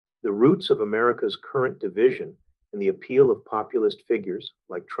The roots of America's current division and the appeal of populist figures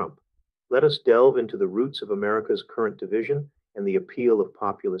like Trump. Let us delve into the roots of America's current division and the appeal of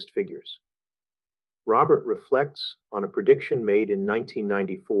populist figures. Robert reflects on a prediction made in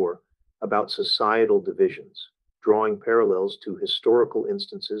 1994 about societal divisions, drawing parallels to historical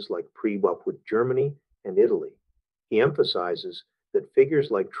instances like pre-WWII Germany and Italy. He emphasizes that figures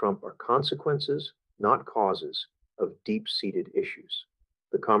like Trump are consequences, not causes, of deep-seated issues.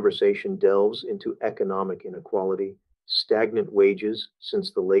 The conversation delves into economic inequality, stagnant wages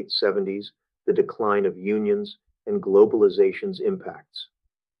since the late 70s, the decline of unions, and globalization's impacts.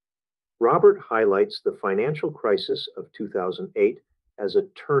 Robert highlights the financial crisis of 2008 as a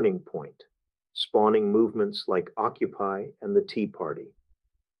turning point, spawning movements like Occupy and the Tea Party.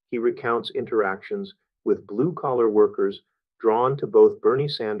 He recounts interactions with blue-collar workers drawn to both Bernie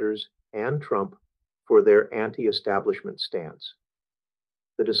Sanders and Trump for their anti-establishment stance.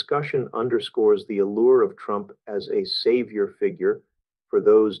 The discussion underscores the allure of Trump as a savior figure for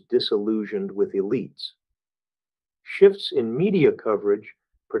those disillusioned with elites. Shifts in media coverage,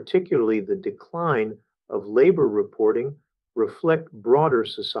 particularly the decline of labor reporting, reflect broader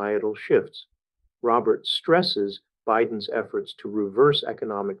societal shifts. Robert stresses Biden's efforts to reverse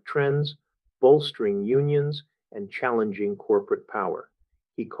economic trends, bolstering unions, and challenging corporate power.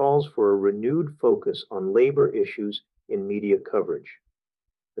 He calls for a renewed focus on labor issues in media coverage.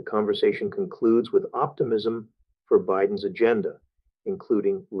 The conversation concludes with optimism for Biden's agenda,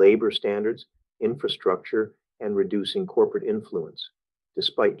 including labor standards, infrastructure, and reducing corporate influence.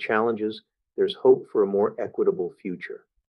 Despite challenges, there's hope for a more equitable future.